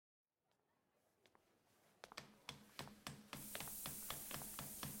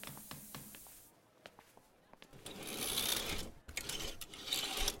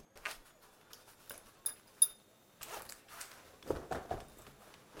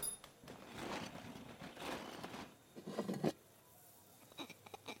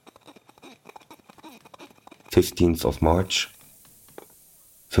15th of March,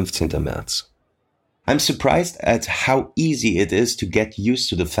 15. März. I'm surprised at how easy it is to get used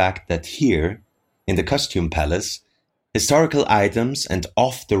to the fact that here, in the costume palace, historical items and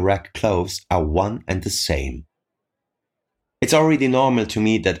off-the-rack clothes are one and the same. It's already normal to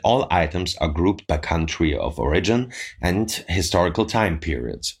me that all items are grouped by country of origin and historical time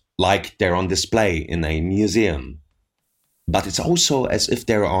periods, like they're on display in a museum. But it's also as if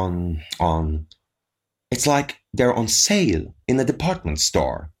they're it's like they're on sale in a department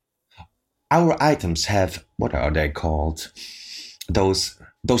store. Our items have, what are they called? Those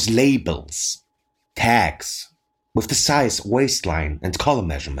labels, tags, with the size, waistline, and collar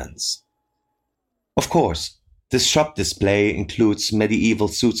measurements. Of course, this shop display includes medieval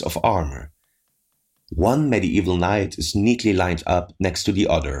suits of armor. One medieval knight is neatly lined up next to the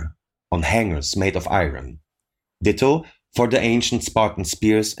other, on hangers made of iron. Ditto for the ancient Spartan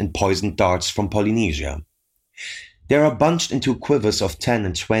spears and poisoned darts from Polynesia. They are bunched into quivers of 10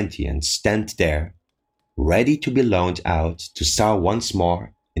 and 20 and stand there, ready to be loaned out to star once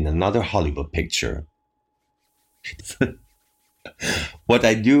more in another Hollywood picture. What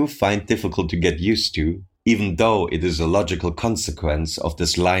I do find difficult to get used to, even though it is a logical consequence of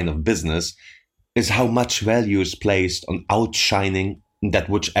this line of business, is how much value is placed on outshining that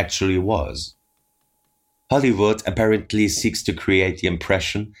which actually was. Hollywood apparently seeks to create the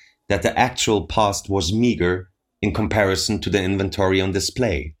impression that the actual past was meager in comparison to the inventory on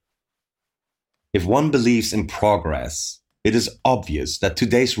display. If one believes in progress, it is obvious that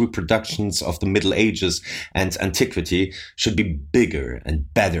today's reproductions of the Middle Ages and antiquity should be bigger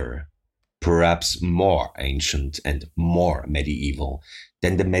and better, perhaps more ancient and more medieval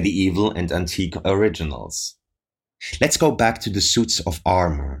than the medieval and antique originals. Let's go back to the suits of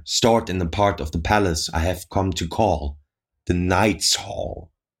armor stored in the part of the palace I have come to call the Knight's Hall.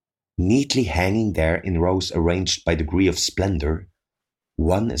 Neatly hanging there in rows arranged by degree of splendor,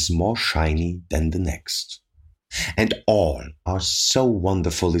 one is more shiny than the next. And all are so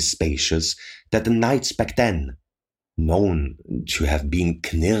wonderfully spacious that the knights back then, known to have been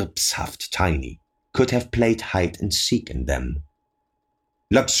knirpshaft tiny, could have played hide and seek in them.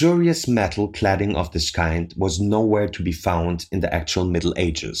 Luxurious metal cladding of this kind was nowhere to be found in the actual Middle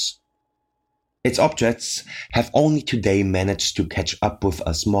Ages. Its objects have only today managed to catch up with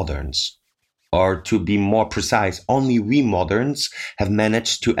us moderns. Or to be more precise, only we moderns have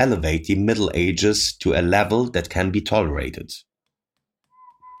managed to elevate the Middle Ages to a level that can be tolerated.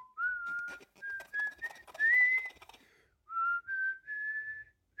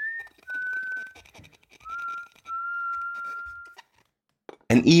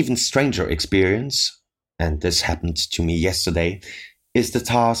 An even stranger experience, and this happened to me yesterday, is the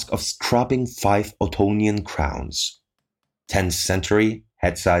task of scrubbing 5 Ottonian crowns. 10th century,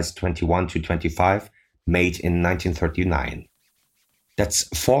 head size 21 to 25, made in 1939. That's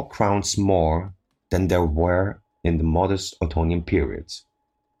 4 crowns more than there were in the modest Ottonian period.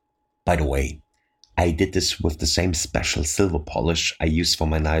 By the way, I did this with the same special silver polish I use for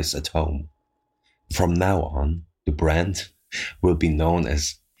my knives at home. From now on, the brand will be known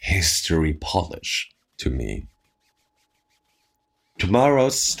as History Polish to me.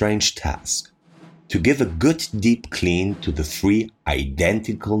 Tomorrow's strange task: to give a good deep clean to the 3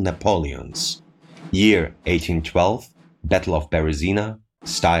 identical Napoleons. Year 1812, Battle of Berezina,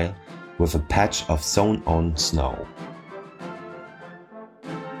 style with a patch of sewn-on snow.